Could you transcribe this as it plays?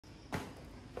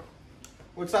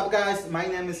What's up guys, my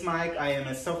name is Mike, I am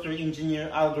a software engineer,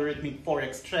 algorithmic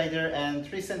forex trader, and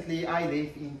recently I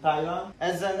live in Thailand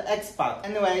as an expat.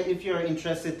 Anyway, if you're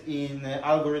interested in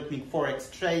algorithmic forex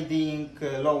trading,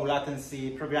 low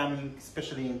latency programming,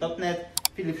 especially in .NET,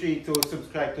 feel free to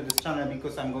subscribe to this channel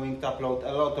because I'm going to upload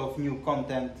a lot of new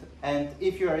content. And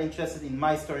if you are interested in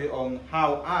my story on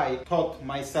how I taught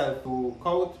myself to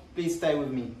code, please stay with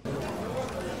me.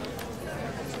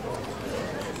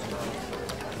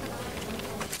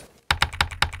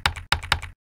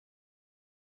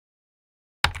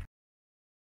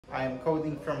 I am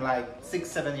coding from like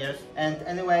 6-7 years, and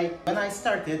anyway, when I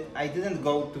started I didn't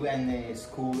go to any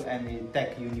school, any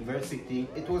tech university.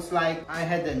 It was like I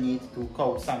had a need to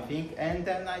code something and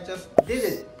then I just did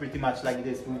it pretty much like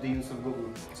this with the use of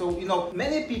Google. So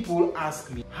many people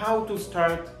ask me how to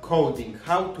start coding,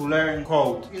 how to learn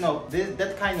code.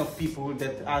 That kind of people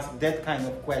that ask that kind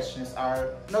of questions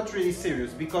are not really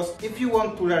serious, because if you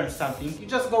want to learn something, you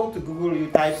just go to Google, you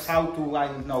type how to, I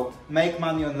don't know, make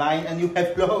money online, and you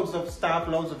have loads of stuff,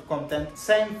 loads of content.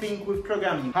 Same thing with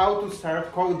programming. How to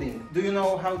start coding. Do you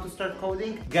know how to start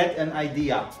coding? Get an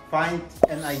idea. Find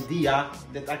an idea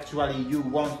that actually you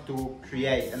want to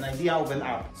create, an idea of an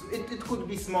app. So it could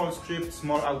be small script,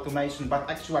 small automation, but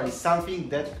actually something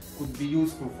that could be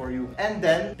useful for you. And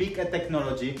then pick a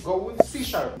technology. Go with C#,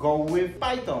 go with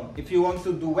Python. If you want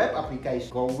to do web application,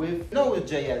 go with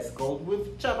Node.js, go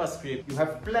with JavaScript. You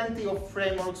have plenty of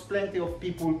frameworks, plenty of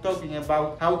people talking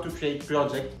about how to create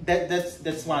projects.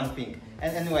 That's one thing.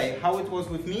 And anyway, how it was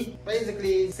with me?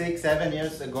 Basically 6-7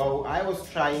 years ago I was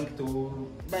trying to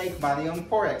make money on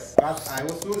Forex, but I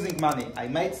was losing money. I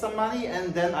made some money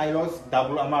and then I lost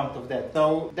double amount of that.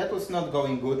 So that was not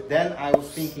going good. Then I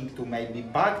was thinking to maybe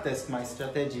backtest my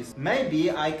strategies. Maybe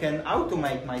I can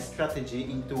automate my strategy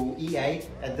into EA.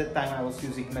 At that time I was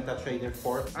using MetaTrader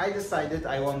 4. I decided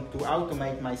I want to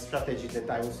automate my strategy that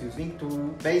I was using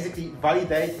to basically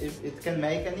validate if it can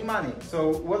make any money.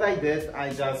 So what I did,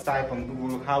 I just typed on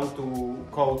Google how to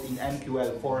code in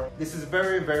MQL4. This is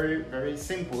very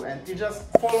simple, and you just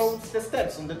follow the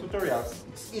steps on the tutorials.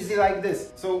 It's easy like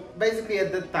this. So basically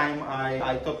at that time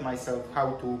I taught myself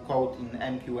how to code in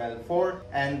MQL4,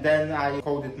 and then I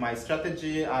coded my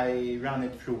strategy. I ran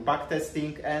it through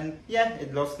backtesting, and yeah,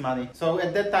 it lost money. So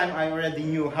at that time I already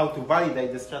knew how to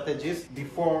validate the strategies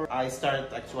before I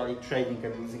started actually trading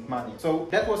and losing money. So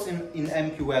that was in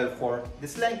MQL4.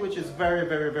 This language is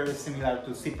very similar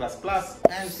to C++,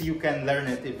 and you can learn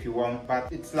it if you want, but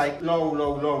it's like low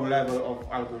level of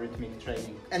algorithmic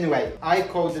trading. Anyway, I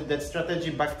coded that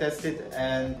strategy, backtested,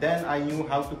 and then I knew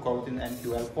how to code in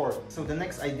MQL4. So the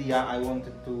next idea I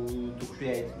wanted to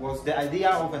create was the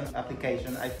idea of an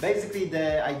application. Basically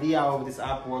the idea of this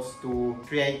app was to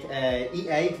create a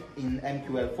EA in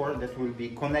MQL4 that will be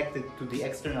connected to the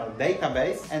external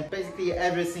database, and basically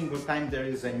every single time there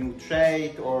is a new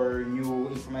trade or new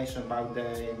information about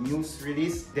the news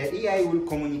release, the EA will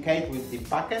communicate with the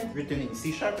backend written in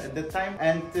C# at that time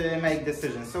and make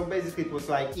decisions. So basically it was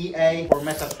like EA or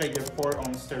MetaTrader 4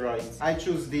 on steroids. I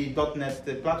choose the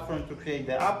 .NET platform to create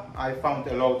the app. I found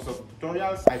a loads of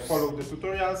tutorials. I followed the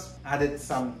tutorials, added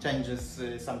some changes,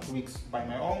 some tweaks by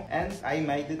my own, and I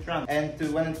made it run. And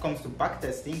when it comes to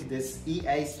backtesting, this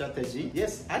EA strategy,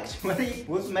 yes, actually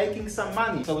was making some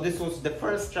money. So this was the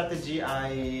first strategy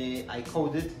I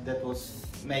coded that was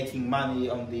making money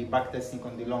on the backtesting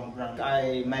on the long run.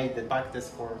 I made the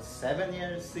backtest for 7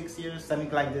 years, 6 years,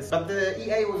 something like this. But the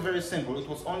EA was very simple. It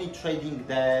was only trading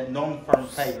the non-farm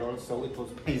payroll, so it was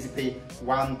basically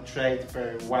one trade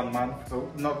per 1 month,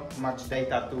 so not much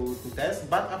data to test.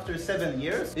 But after 7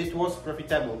 years, it was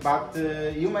profitable. But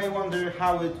you may wonder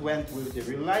how it went with the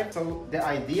real life. So the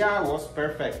idea was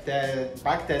perfect. The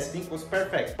backtesting was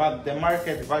perfect, but the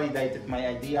market validated my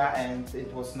idea and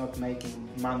it was not making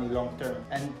money long term.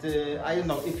 And I don't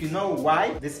know, if you know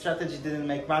why this strategy didn't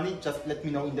make money, just let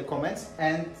me know in the comments.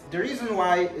 And the reason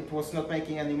why it was not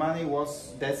making any money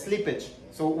was the slippage.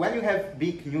 So when you have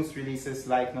big news releases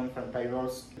like non-farm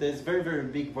payrolls, there's very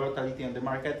big volatility on the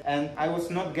market, and I was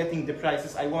not getting the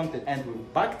prices I wanted. And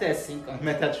with backtesting on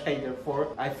MetaTrader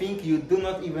 4, I think you do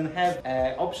not even have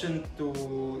an option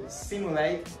to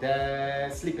simulate the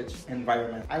slippage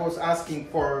environment. I was asking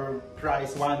for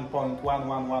price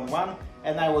 1.1111,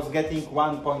 and I was getting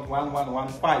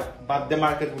 1.1115, but the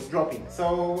market was dropping.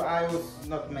 So I was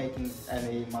not making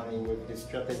any money with this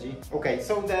strategy. Okay,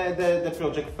 so the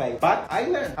project failed, but I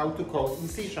learned how to code in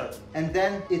C#. And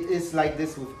then it is like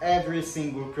this with every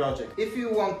single project. If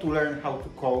you want to learn how to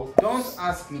code, don't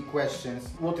ask me questions,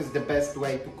 what is the best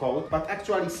way to code, but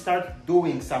actually start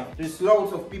doing something. There's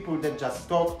loads of people that just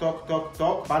talk,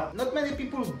 but not many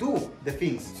people do the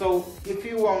things. So if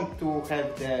you want to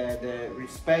have the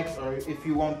respect, or if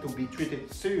you want to be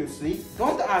treated seriously,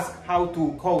 don't ask how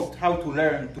to code, how to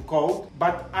learn to code,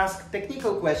 but ask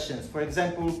technical questions. For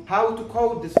example, how to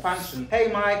code this function.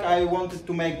 Hey Mike, I wanted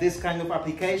to make this kind of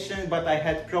application, but I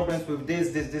had problems with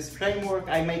this framework.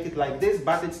 I make it like this,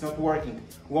 but it's not working.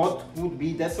 What would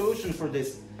be the solution for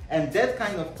this? And that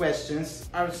kind of questions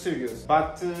are serious.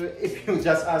 But if you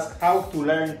just ask how to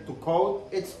learn to code,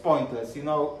 it's pointless. You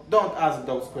know, don't ask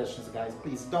those questions, guys.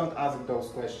 Please don't ask those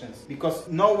questions, because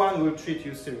no one will treat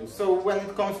you serious. So when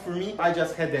it comes for me, I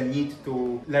just had a need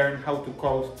to learn how to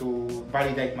code to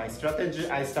validate my strategy.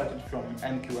 I started from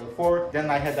MQL4. Then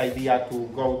I had idea to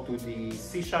go to the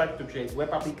C# to create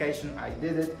web application. I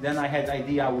did it. Then I had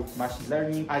idea with machine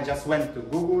learning. I just went to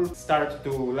Google, start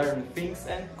to learn things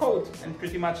and code, and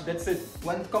pretty much that's it.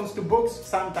 When it comes to books,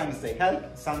 sometimes they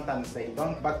help, sometimes they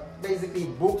don't, but basically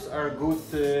books are a good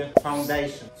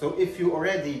foundation. So if you're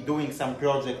already doing some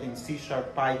project in C#,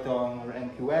 Python or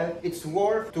MQL, it's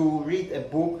worth to read a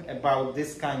book about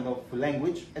this kind of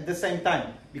language at the same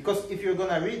time. Because if you're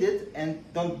gonna read it and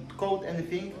don't code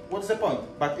anything, what's the point?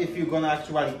 But if you're gonna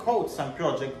actually code some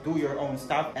project, do your own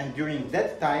stuff, and during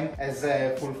that time, as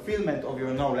a fulfillment of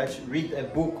your knowledge, read a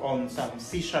book on some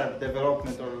C#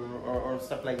 development or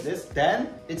stuff like this, then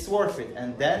it's worth it,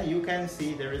 and then you can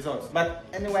see the results. But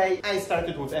anyway, I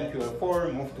started with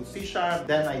MQL4, moved to C#,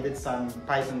 then I did some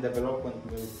Python development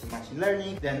with machine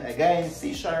learning, then again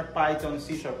C#, Python,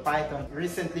 C#, Python.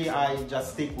 Recently I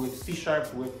just stick with C#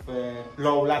 with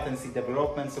low latency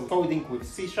development, so coding with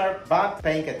C#, but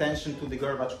paying attention to the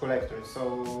garbage collector.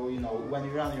 So, you know, when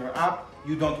you run your app,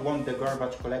 you don't want the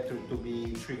garbage collector to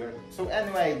be triggered. So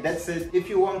anyway, that's it. If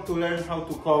you want to learn how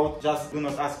to code, just do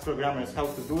not ask programmers how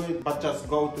to do it, but just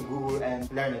go to Google and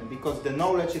learn it, because the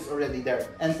knowledge is already there.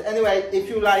 And anyway, if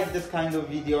you like this kind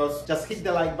of videos, just hit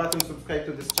the like button, subscribe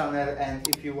to this channel, and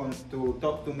if you want to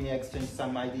talk to me, exchange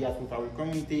some ideas with our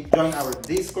community, join our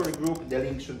Discord group. The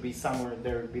link should be somewhere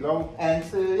there below. And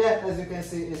yeah, as you can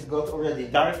see, it got already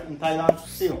dark in Thailand.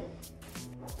 See you.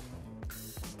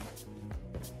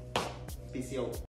 PCO.